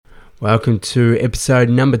Welcome to episode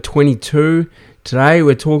number 22. Today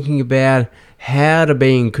we're talking about how to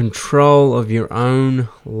be in control of your own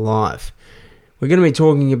life. We're going to be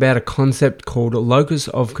talking about a concept called locus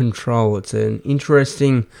of control. It's an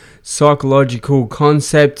interesting psychological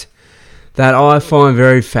concept that I find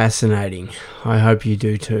very fascinating. I hope you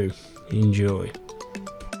do too. Enjoy.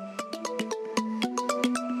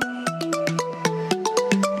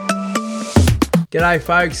 G'day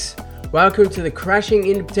folks. Welcome to the Crashing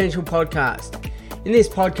Into Potential podcast. In this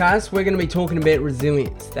podcast, we're going to be talking about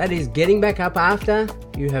resilience. That is getting back up after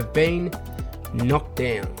you have been knocked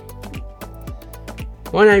down.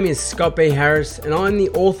 My name is Scott B. Harris, and I'm the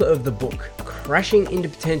author of the book, Crashing Into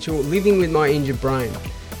Potential, Living with My Injured Brain.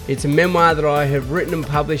 It's a memoir that I have written and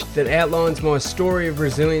published that outlines my story of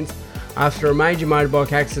resilience after a major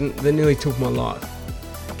motorbike accident that nearly took my life.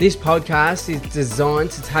 This podcast is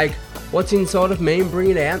designed to take what's inside of me and bring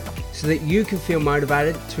it out so that you can feel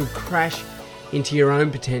motivated to crash into your own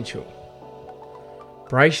potential.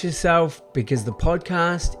 Brace yourself because the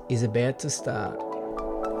podcast is about to start.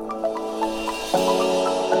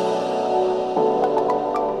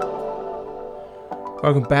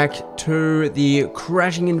 Welcome back to the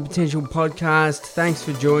Crashing Into Potential podcast. Thanks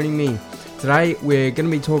for joining me. Today we're going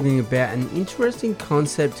to be talking about an interesting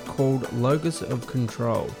concept called locus of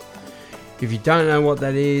control. If you don't know what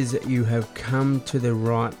that is, you have come to the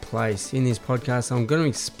right place. In this podcast, I'm going to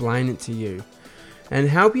explain it to you and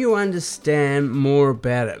help you understand more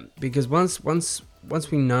about it. Because once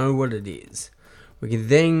we know what it is, we can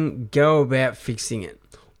then go about fixing it,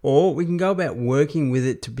 or we can go about working with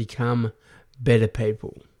it to become better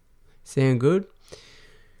people. Sound good?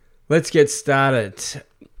 Let's get started.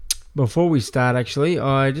 Before we start, actually,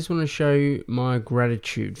 I just want to show you my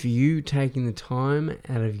gratitude for you taking the time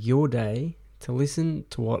out of your day to listen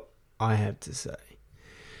to what I have to say.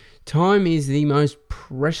 Time is the most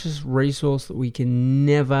precious resource that we can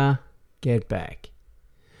never get back.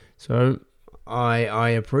 So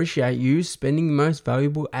I appreciate you spending the most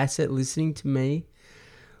valuable asset listening to me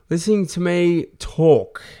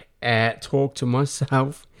talk to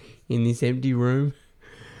myself in this empty room.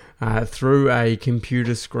 Through a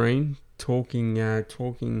computer screen, talking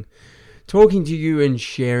to you and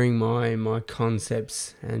sharing my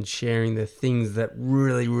concepts and sharing the things that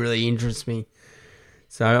really interest me.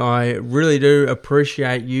 So I really do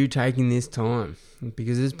appreciate you taking this time,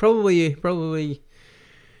 because there's probably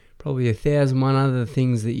 1,001 other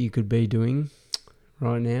things that you could be doing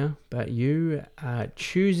right now, but you are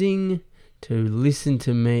choosing to listen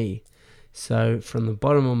to me. So from the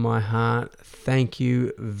bottom of my heart, thank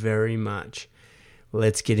you very much.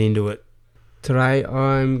 Let's get into it. Today,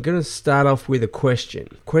 I'm going to start off with a question.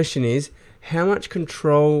 The question is, how much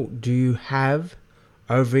control do you have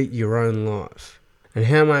over your own life? And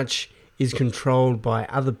how much is controlled by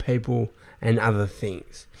other people and other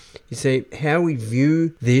things? You see, how we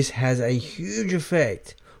view this has a huge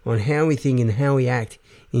effect on how we think and how we act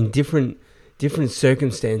in different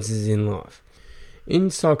circumstances in life.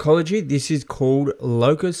 In psychology, this is called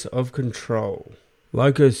locus of control.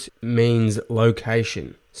 Locus means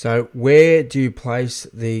location. So where do you place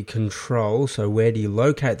the control? So where do you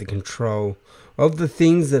locate the control of the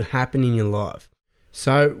things that happen in your life?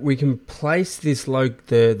 So we can place this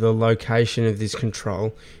the location of this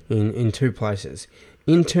control in two places,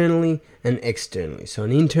 internally and externally. So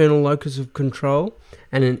an internal locus of control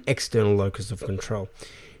and an external locus of control.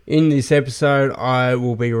 In this episode, I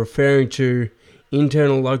will be referring to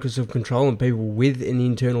internal locus of control and people with an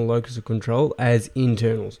internal locus of control as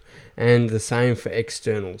internals, and the same for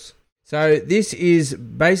externals. So this is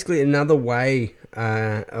basically another way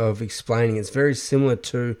of explaining. It's very similar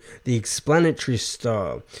to the explanatory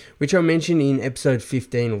style, which I mentioned in episode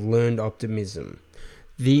 15 of Learned Optimism.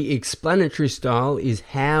 The explanatory style is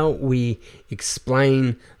how we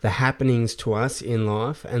explain the happenings to us in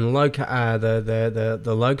life, and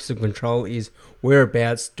the locus of control is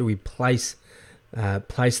whereabouts do we place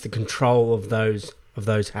the control of those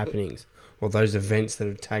happenings or those events that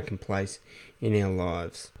have taken place in our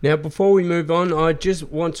lives. Now, before we move on, I just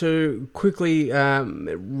want to quickly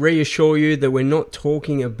reassure you that we're not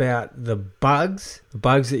talking about the bugs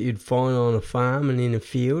that you'd find on a farm and in a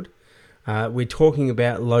field. We're talking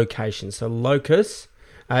about location. So locus,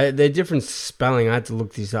 they're different spelling. I had to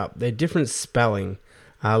look this up. They're different spelling.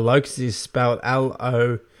 Locus is spelled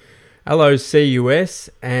L-O-C-U-S,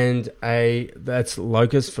 and that's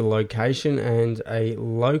locus for location, and a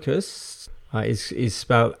locus is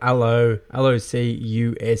spelled L-O-C-U-S-T,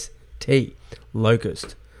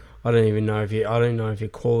 locust. I don't know if you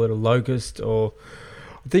call it a locust, or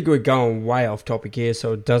I think we're going way off topic here,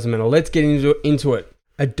 so it doesn't matter. Let's get into it.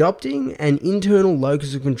 Adopting an internal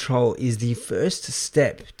locus of control is the first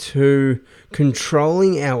step to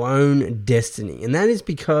controlling our own destiny. And that is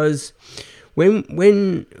because when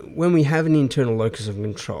we have an internal locus of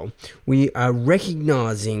control, we are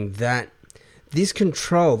recognizing that this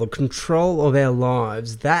control, the control of our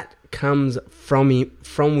lives, that comes from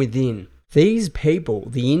within. These people,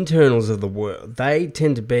 the internals of the world, they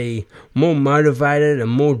tend to be more motivated and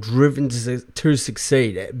more driven to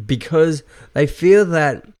succeed because they feel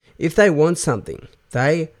that if they want something,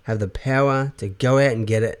 they have the power to go out and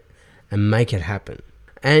get it and make it happen.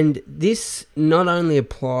 And this not only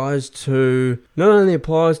applies to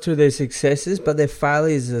their successes, but their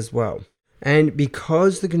failures as well. And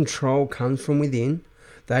because the control comes from within,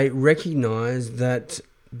 they recognize that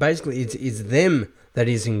basically it's them that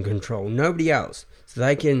is in control, nobody else. So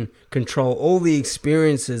they can control all the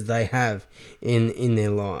experiences they have in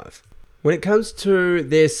their life. When it comes to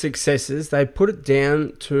their successes, they put it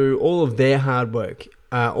down to all of their hard work,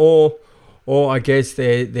 or I guess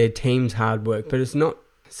their team's hard work. But it's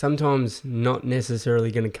sometimes not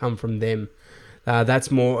necessarily going to come from them. That's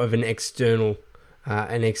more of an external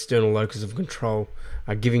locus of control,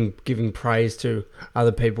 giving praise to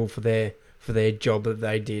other people for their job that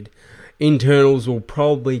they did. Internals will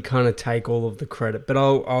probably kind of take all of the credit, but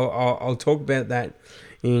I'll talk about that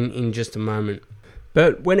in just a moment.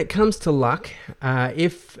 But when it comes to luck,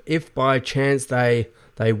 if by chance they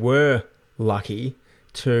were lucky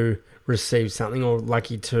to receive something or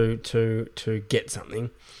lucky to get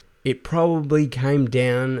something, it probably came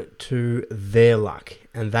down to their luck,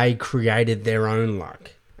 and they created their own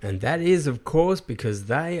luck. And that is, of course, because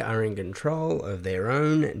they are in control of their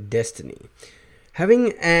own destiny.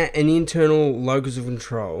 Having an internal locus of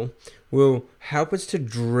control will help us to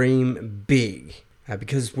dream big,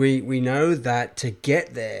 because we know that to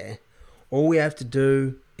get there, all we have to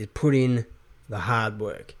do is put in the hard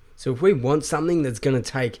work. So if we want something that's going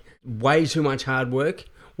to take way too much hard work,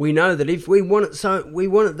 we know that if we want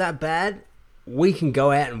it that bad, we can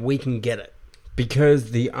go out and we can get it.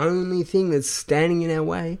 Because the only thing that's standing in our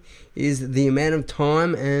way is the amount of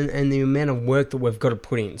time and the amount of work that we've got to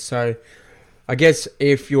put in. So I guess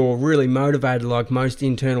if you're really motivated like most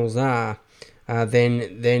internals are,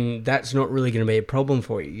 then that's not really going to be a problem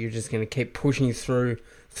for you. You're just going to keep pushing through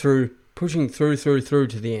to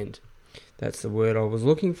the end. That's the word I was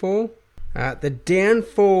looking for. The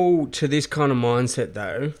downfall to this kind of mindset,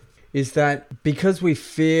 though, is that because we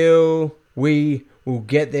feel we will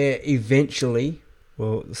get there eventually,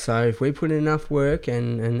 so if we put in enough work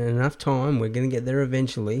and enough time, we're going to get there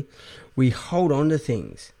eventually, we hold on to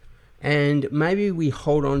things. And maybe we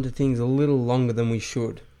hold on to things a little longer than we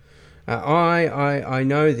should. I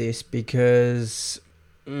know this because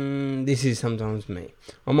this is sometimes me.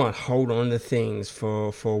 I might hold on to things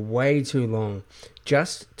for way too long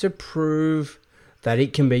just to prove that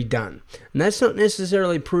it can be done. And that's not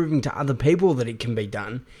necessarily proving to other people that it can be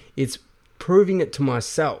done. It's proving it to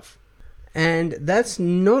myself. And that's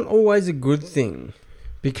not always a good thing,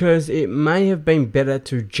 because it may have been better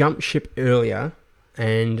to jump ship earlier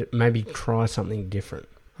and maybe try something different.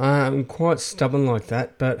 I'm quite stubborn like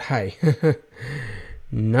that, but hey,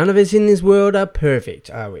 none of us in this world are perfect,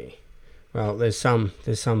 are we? Well, there's some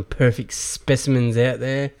perfect specimens out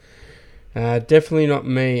there. Definitely not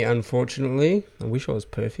me, unfortunately. I wish I was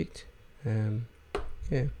perfect.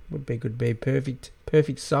 Would be good to be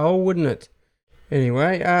perfect soul, wouldn't it?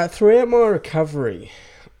 Anyway, throughout my recovery,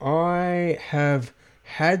 I have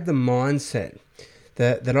had the mindset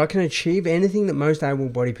that I can achieve anything that most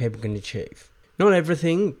able-bodied people can achieve. Not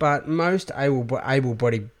everything, but most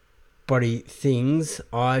able-bodied things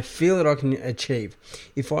I feel that I can achieve.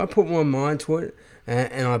 If I put my mind to it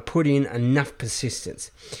and I put in enough persistence,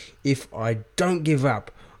 if I don't give up,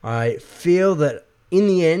 I feel that in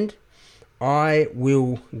the end, I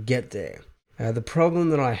will get there. The problem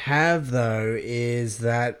that I have, though, is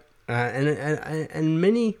that, and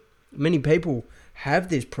many people have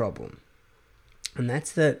this problem, and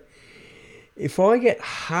that's that if I get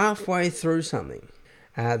halfway through something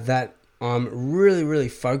that I'm really, really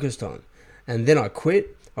focused on, and then I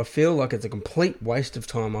quit, I feel like it's a complete waste of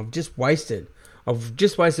time. I've just wasted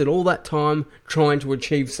all that time trying to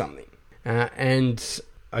achieve something. And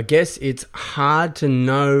I guess it's hard to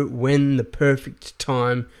know when the perfect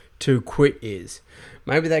time to quit is.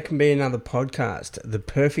 Maybe that can be another podcast, the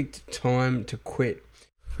perfect time to quit.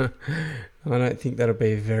 I don't think that'll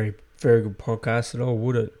be a very, very good podcast at all,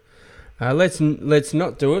 would it? Let's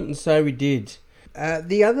not do it and say we did.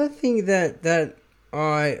 The other thing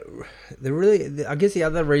I guess the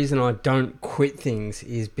other reason I don't quit things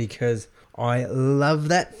is because I love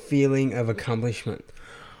that feeling of accomplishment.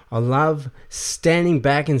 I love standing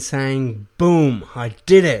back and saying, boom, I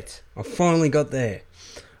did it. I finally got there.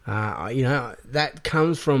 That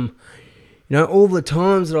comes from, all the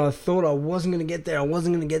times that I thought I wasn't going to get there,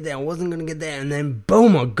 and then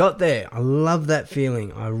boom, I got there. I love that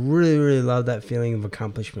feeling. I really, really love that feeling of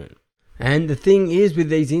accomplishment. And the thing is with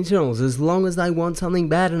these internals, as long as they want something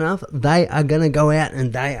bad enough, they are going to go out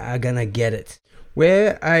and they are going to get it.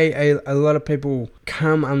 Where a lot of people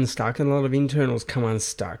come unstuck, and a lot of internals come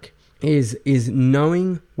unstuck, is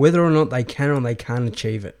knowing whether or not they can or they can't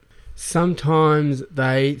achieve it. Sometimes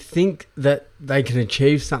they think that they can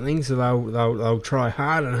achieve something, so they'll try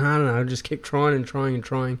hard and hard, and they'll just keep trying and trying and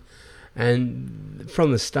trying. And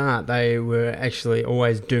from the start, they were actually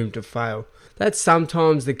always doomed to fail. That's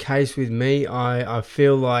sometimes the case with me. I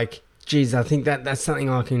feel like, geez, I think that's something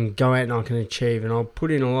I can go out and I can achieve, and I'll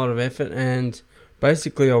put in a lot of effort, and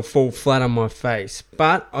basically I'll fall flat on my face.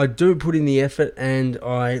 But I do put in the effort, and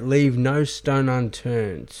I leave no stone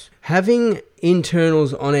unturned. Having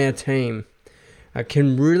internals on our team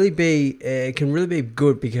can really be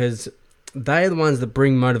good, because they are the ones that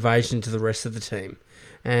bring motivation to the rest of the team,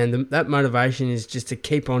 and that motivation is just to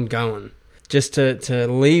keep on going. Just to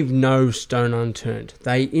leave no stone unturned.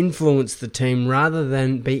 They influence the team rather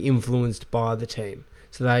than be influenced by the team.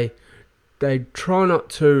 So they try not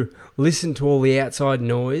to listen to all the outside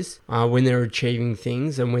noise when they're achieving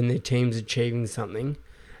things and when their team's achieving something.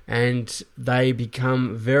 And they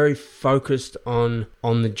become very focused on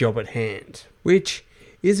the job at hand. Which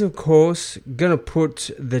is, of course, going to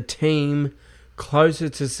put the team closer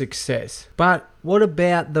to success. But what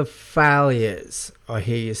about the failures, I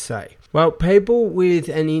hear you say? Well, people with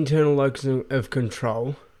an internal locus of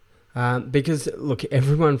control, because, look,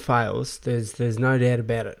 everyone fails, there's no doubt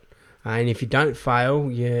about it. And if you don't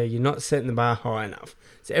fail, you're not setting the bar high enough.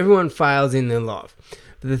 So everyone fails in their life.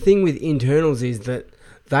 But the thing with internals is that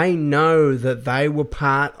they know that they were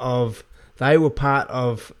part of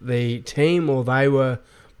the team, or they were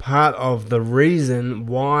part of the reason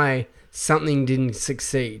why something didn't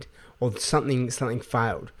succeed or something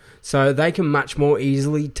failed. So they can much more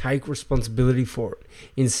easily take responsibility for it,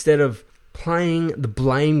 instead of playing the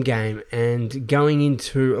blame game and going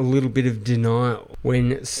into a little bit of denial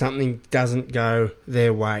when something doesn't go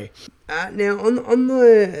their way. Now,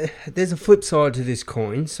 there's a flip side to this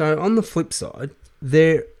coin. So on the flip side,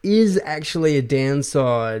 there is actually a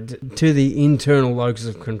downside to the internal locus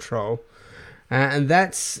of control, and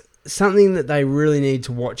that's something that they really need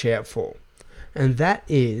to watch out for. And that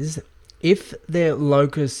is, if their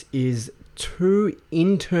locus is too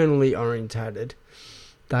internally orientated,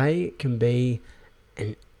 they can be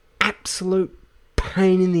an absolute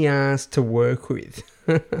pain in the ass to work with.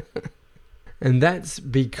 And that's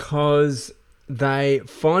because they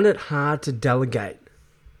find it hard to delegate.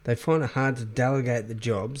 They find it hard to delegate the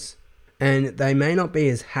jobs, and they may not be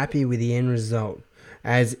as happy with the end result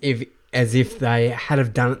as if they had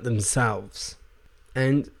have done it themselves.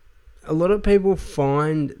 And a lot of people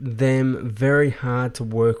find them very hard to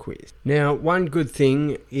work with. Now, one good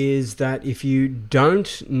thing is that if you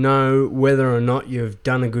don't know whether or not you've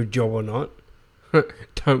done a good job or not,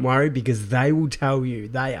 don't worry, because they will tell you.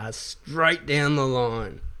 They are straight down the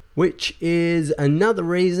line, which is another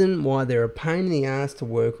reason why they're a pain in the ass to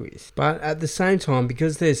work with. But at the same time,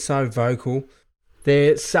 because they're so vocal,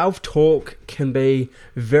 their self-talk can be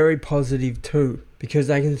very positive too. Because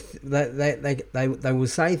they will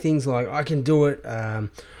say things like, I can do it,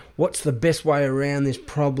 what's the best way around this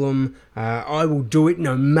problem, I will do it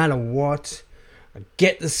no matter what, I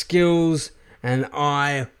get the skills, and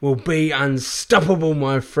I will be unstoppable,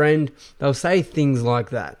 my friend. They'll say things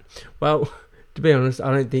like that. Well, to be honest,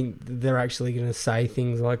 I don't think they're actually going to say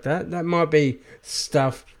things like that. That might be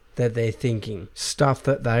stuff that they're thinking. Stuff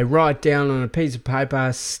that they write down on a piece of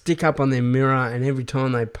paper, stick up on their mirror, and every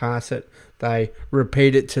time they pass it, they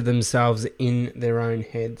repeat it to themselves in their own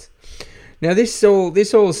heads. Now, this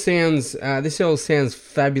all sounds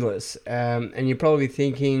fabulous, and you're probably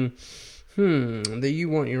thinking, that you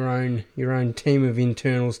want your own team of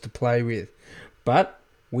internals to play with. But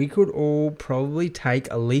we could all probably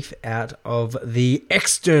take a leaf out of the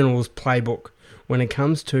externals playbook when it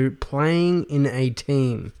comes to playing in a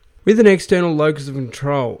team. With an external locus of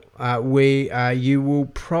control, you're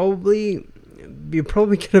probably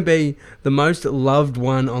going to be the most loved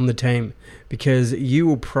one on the team, because you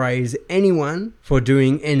will praise anyone for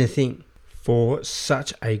doing anything for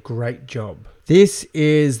such a great job. This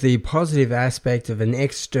is the positive aspect of an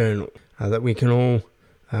external that we can all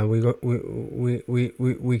we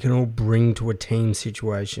can all bring to a team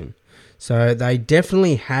situation. So they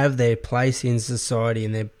definitely have their place in society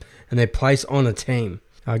and their place on a team.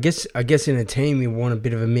 I guess in a team you want a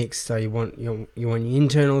bit of a mix. So you want your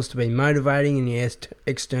internals to be motivating and your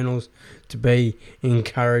externals to be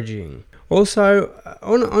encouraging. Also,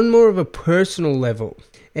 on more of a personal level,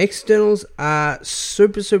 externals are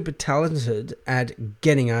super talented at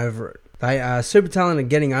getting over it. They are super talented at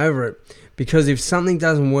getting over it because if something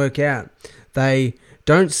doesn't work out, they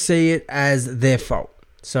don't see it as their fault.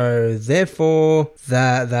 So therefore,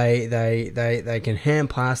 they can hand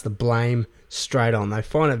pass the blame straight on. They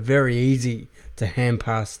find it very easy to hand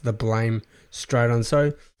pass the blame straight on.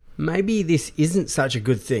 So maybe this isn't such a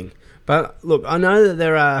good thing. But look, I know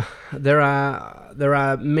that there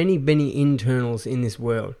are many internals in this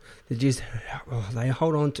world that just they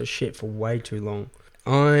hold on to shit for way too long.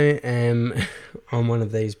 I'm one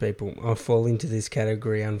of these people. I fall into this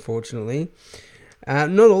category, unfortunately.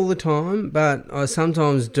 Not all the time, but I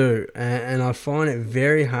sometimes do, and I find it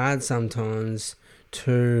very hard sometimes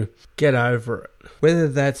to get over it. Whether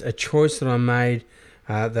that's a choice that I made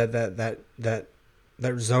that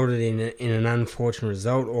resulted in an unfortunate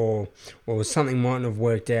result, or something mightn't have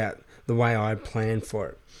worked out the way I planned for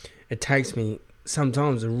it. It takes me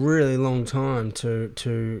sometimes a really long time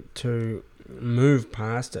to move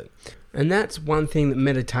past it, and that's one thing that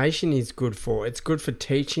meditation is good for. It's good for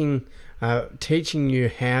teaching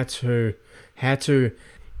you how to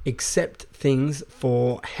accept things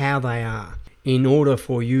for how they are, in order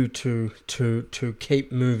for you to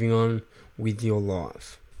keep moving on with your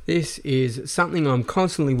life. This is something I'm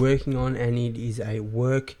constantly working on, and it is a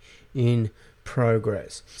work in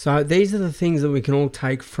progress. So these are the things that we can all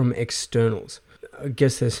take from externals. I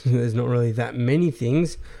guess there's not really that many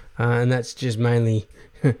things, and that's just mainly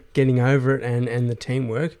getting over it and the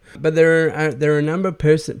teamwork. But there are a number of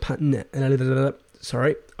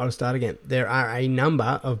There are a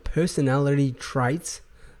number of personality traits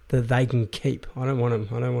that they can keep. I don't want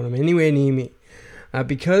them anywhere near me.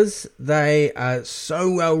 Because they are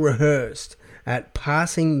so well rehearsed at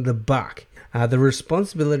passing the buck, the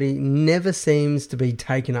responsibility never seems to be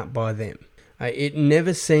taken up by them. It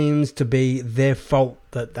never seems to be their fault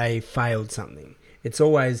that they failed something. It's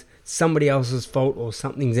always somebody else's fault or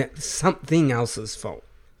something else's fault.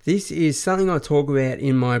 This is something I talk about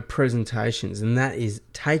in my presentations, and that is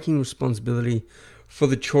taking responsibility for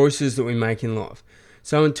the choices that we make in life.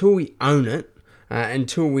 So until we own it,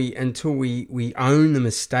 until we own the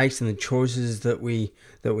mistakes and the choices that we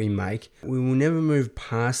make, we will never move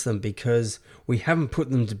past them because we haven't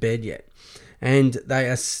put them to bed yet, and they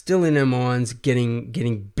are still in our minds,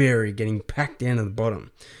 getting buried, getting packed down to the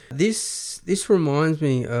bottom. This reminds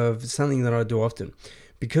me of something that I do often,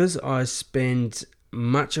 because I spend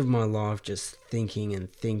much of my life just thinking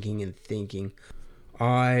and thinking and thinking.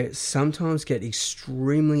 I sometimes get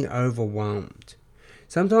extremely overwhelmed.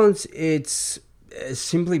 Sometimes it's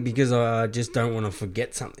simply because I just don't want to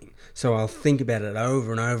forget something. So I'll think about it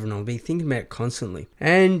over and over, and I'll be thinking about it constantly.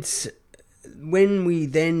 And when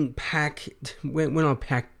I pack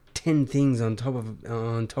 10 things on top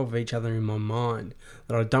of each other in my mind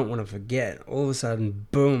that I don't want to forget, all of a sudden,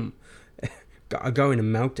 boom, I go into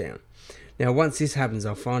meltdown. Now, once this happens,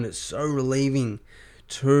 I find it so relieving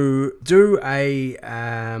to do a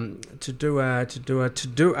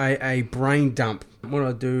brain dump. What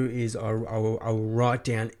I do is I will write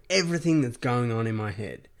down everything that's going on in my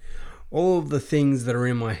head. All of the things that are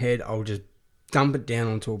in my head, I'll just dump it down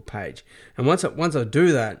onto a page. And once I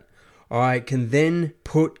do that, I can then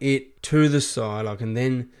put it to the side. I can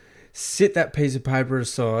then sit that piece of paper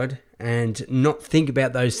aside and not think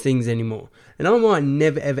about those things anymore. And I might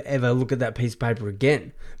never ever look at that piece of paper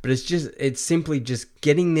again. But it's simply just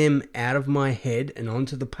getting them out of my head and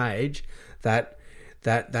onto the page that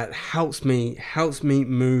helps me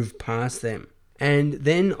move past them. And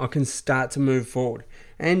then I can start to move forward.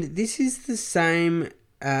 And this is the same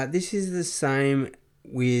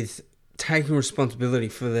with taking responsibility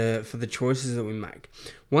for the choices that we make.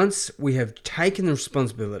 Once we have taken the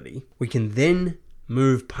responsibility, we can then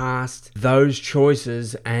move past those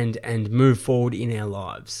choices and move forward in our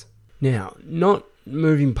lives. Now, not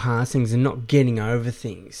moving past things and not getting over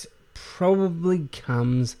things probably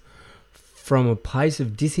comes from a place of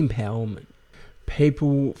disempowerment.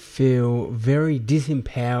 People feel very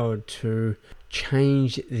disempowered to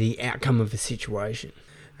change the outcome of a situation.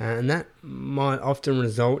 And that might often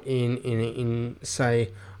result in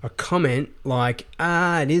say, a comment like,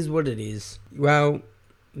 it is what it is. Well,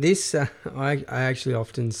 this I actually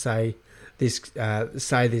often say this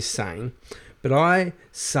saying, but I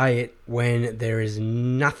say it when there is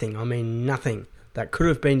nothing that could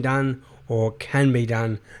have been done or can be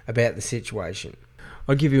done about the situation.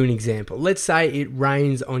 I'll give you an example. Let's say it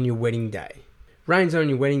rains on your wedding day. Rains on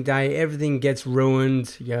your wedding day, everything gets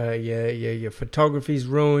ruined. Your photography's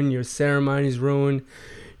ruined, your ceremony's ruined,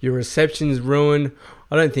 your reception's ruined.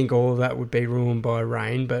 I don't think all of that would be ruined by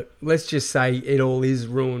rain, but let's just say it all is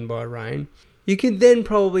ruined by rain. You could then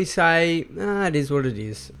probably say, it is what it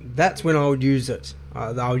is. That's when I would use it.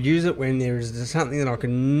 I'll use it when there is something that I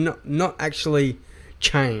can not actually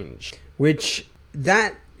change. Which,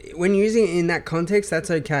 when using it in that context,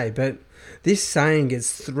 that's okay. But this saying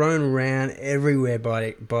gets thrown around everywhere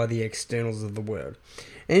by the externals of the world.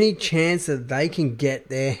 Any chance that they can get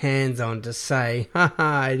their hands on to say,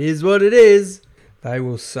 it is what it is, they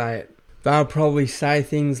will say it. They'll probably say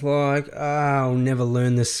things like, I'll never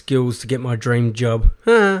learn the skills to get my dream job.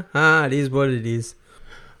 It is what it is.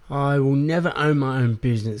 I will never own my own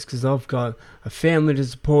business because I've got a family to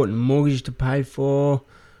support and a mortgage to pay for.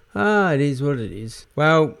 It is what it is.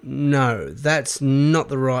 Well, no, that's not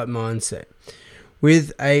the right mindset.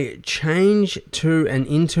 With a change to an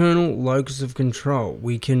internal locus of control,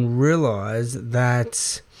 we can realize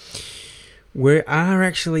that we are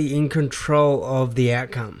actually in control of the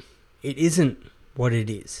outcome. It isn't what it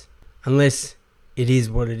is, unless it is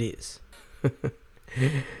what it is.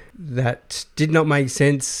 That did not make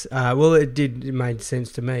sense. It made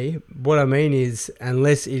sense to me. What I mean is,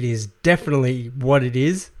 unless it is definitely what it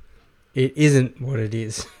isn't what it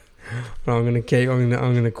is. But I'm going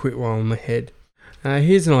to quit while I'm ahead.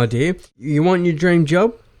 Here's an idea. You want your dream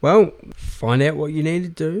job? Well, find out what you need to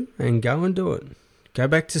do and go and do it. Go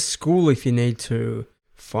back to school if you need to.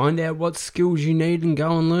 Find out what skills you need and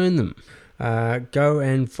go and learn them. Go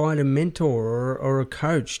and find a mentor or a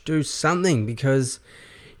coach. Do something because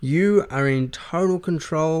you are in total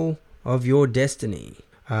control of your destiny.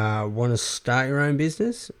 Want to start your own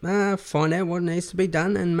business? Find out what needs to be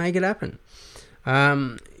done and make it happen.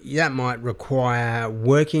 That might require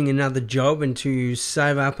working another job until you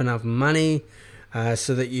save up enough money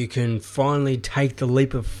so that you can finally take the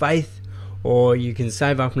leap of faith. Or you can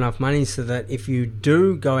save up enough money so that if you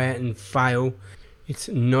do go out and fail, it's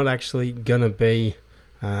not actually going to be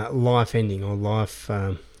life-ending or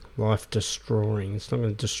life-destroying. It's not going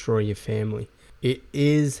to destroy your family. It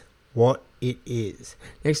is what it is.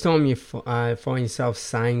 Next time you find yourself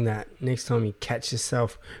saying that, next time you catch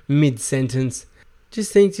yourself mid-sentence,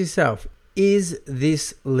 just think to yourself, is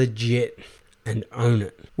this legit? And own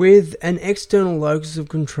it. With an external locus of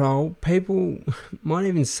control, people might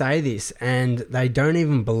even say this and they don't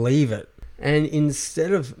even believe it. And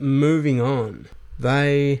instead of moving on,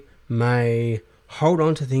 they may hold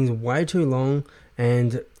on to things way too long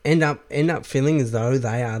and end up feeling as though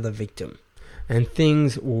they are the victim. And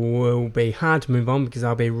things will be hard to move on because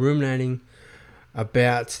they'll be ruminating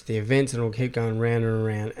about the events and it'll keep going round and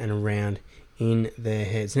around and around in their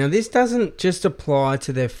heads. Now, this doesn't just apply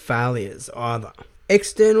to their failures either.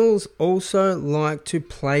 Externals also like to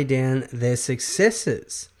play down their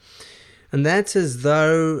successes. And that's as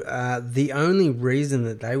though the only reason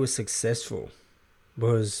that they were successful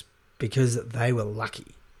was because they were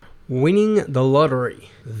lucky. Winning the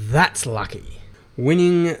lottery, that's lucky.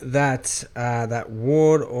 Winning that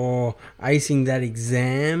award or acing that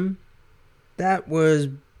exam, that was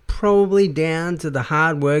probably down to the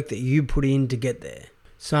hard work that you put in to get there.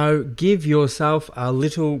 So give yourself a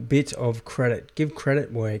little bit of credit. Give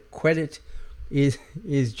credit where credit is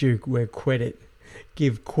due.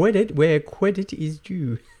 Give credit where credit is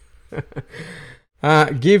due.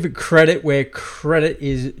 Give credit where credit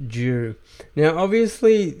is due. Now,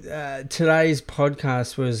 obviously, today's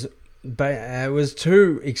podcast was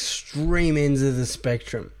two extreme ends of the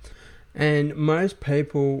spectrum. And most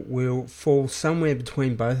people will fall somewhere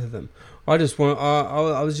between both of them. I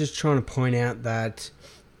was just trying to point out that,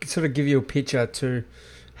 sort of give you a picture to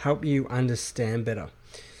help you understand better.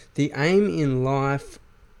 The aim in life,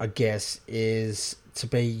 I guess, is to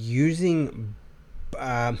be using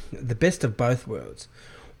the best of both worlds.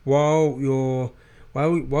 While you're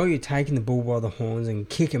taking the bull by the horns and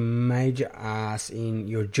kicking major ass in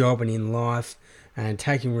your job and in life, and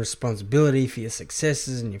taking responsibility for your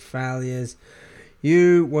successes and your failures,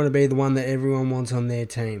 you want to be the one that everyone wants on their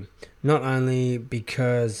team. Not only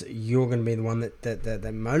because you're going to be the one that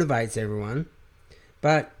motivates everyone,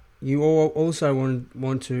 but you also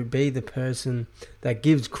want to be the person that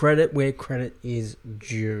gives credit where credit is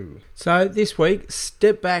due. So this week,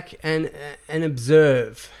 step back and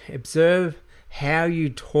observe. Observe how you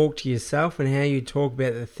talk to yourself and how you talk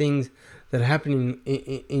about the things that happen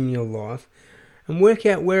in your life. And work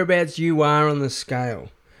out whereabouts you are on the scale.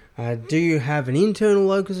 Do you have an internal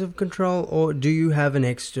locus of control or do you have an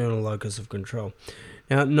external locus of control?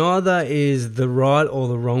 Now, neither is the right or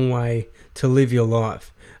the wrong way to live your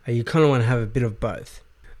life. You kind of want to have a bit of both.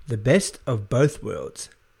 the best of both worlds,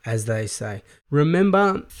 as they say.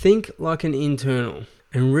 Remember, think like an internal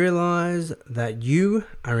and realize that you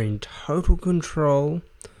are in total control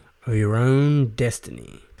of your own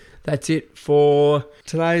destiny. That's it for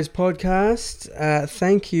today's podcast.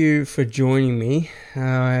 Thank you for joining me.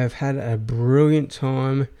 I have had a brilliant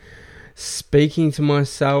time speaking to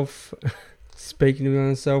myself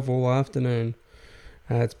all afternoon.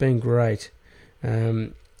 It's been great.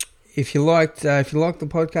 If you liked the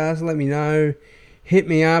podcast, let me know. Hit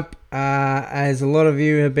me up, as a lot of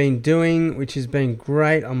you have been doing, which has been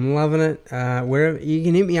great. I'm loving it. Wherever you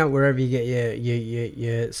can hit me up, wherever you get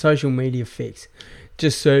your social media fix.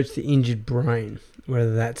 Just search The Injured Brain,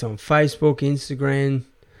 whether that's on Facebook, Instagram,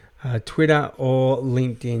 Twitter, or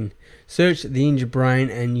LinkedIn. Search The Injured Brain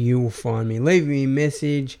and you will find me. Leave me a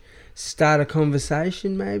message. Start a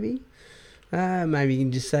conversation, maybe. Maybe you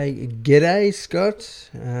can just say, "G'day, Scott."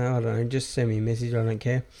 I don't know. Just send me a message. I don't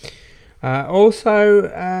care. Also,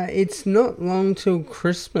 it's not long till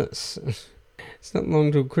Christmas.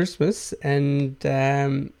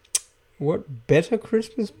 And what better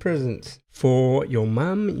Christmas presents for your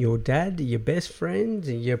mum, your dad, your best friend,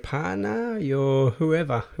 your partner, your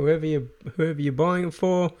whoever you're buying it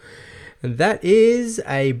for. And that is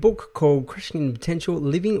a book called Crushing Potential,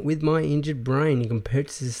 Living with My Injured Brain. You can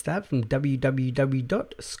purchase that from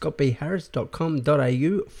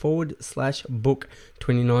www.scottbharris.com.au/book,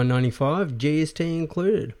 $29.95, GST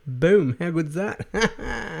included. Boom, how good's that?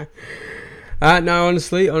 No,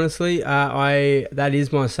 honestly, that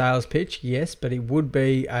is my sales pitch, yes, but it would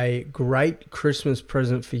be a great Christmas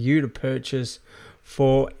present for you to purchase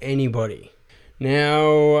for anybody.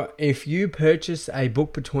 Now, if you purchase a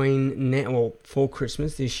book for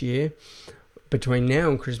Christmas this year, between now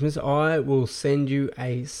and Christmas, I will send you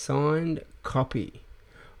a signed copy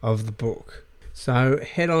of the book. So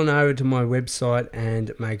head on over to my website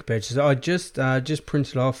and make a purchase. I just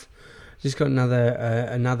printed off. Just got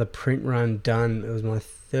another print run done. It was my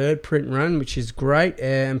third print run, which is great,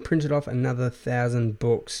 and printed off another 1,000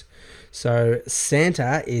 books. So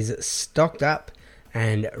Santa is stocked up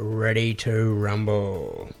and ready to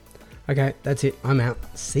rumble. Okay, that's it. I'm out.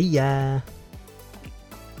 See ya.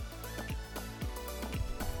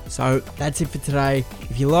 So that's it for today.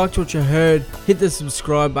 If you liked what you heard, hit the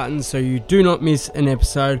subscribe button so you do not miss an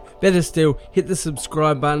episode. Better still, hit the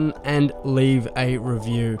subscribe button and leave a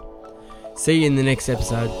review. See you in the next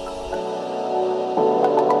episode.